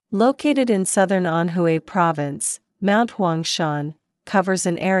Located in southern Anhui Province, Mount Huangshan covers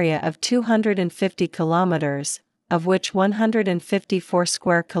an area of 250 kilometers, of which 154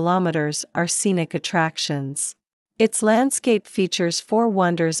 square kilometers are scenic attractions. Its landscape features four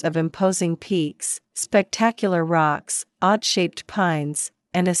wonders of imposing peaks, spectacular rocks, odd-shaped pines,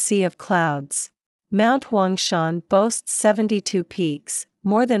 and a sea of clouds. Mount Huangshan boasts 72 peaks,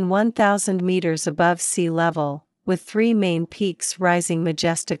 more than 1,000 meters above sea level, with three main peaks rising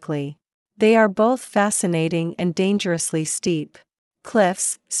majestically. They are both fascinating and dangerously steep.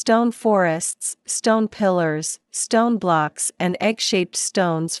 Cliffs, stone forests, stone pillars, stone blocks, and egg-shaped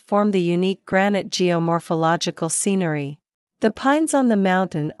stones form the unique granite geomorphological scenery. The pines on the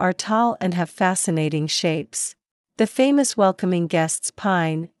mountain are tall and have fascinating shapes. The famous welcoming guests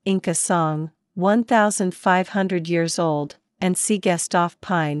pine, Inca song, 1,500 years old, and Segestoff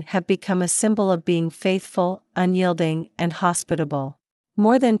pine have become a symbol of being faithful, unyielding, and hospitable.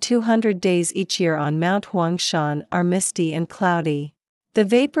 More than 200 days each year on Mount Huangshan are misty and cloudy. The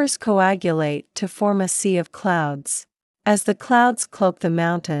vapors coagulate to form a sea of clouds. As the clouds cloak the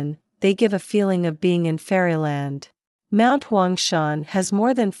mountain, they give a feeling of being in fairyland. Mount Huangshan has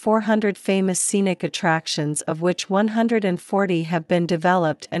more than 400 famous scenic attractions, of which 140 have been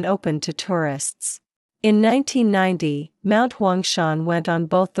developed and opened to tourists. In 1990, Mount Huangshan went on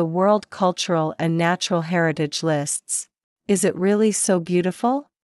both the World Cultural and Natural Heritage lists. Is it really so beautiful?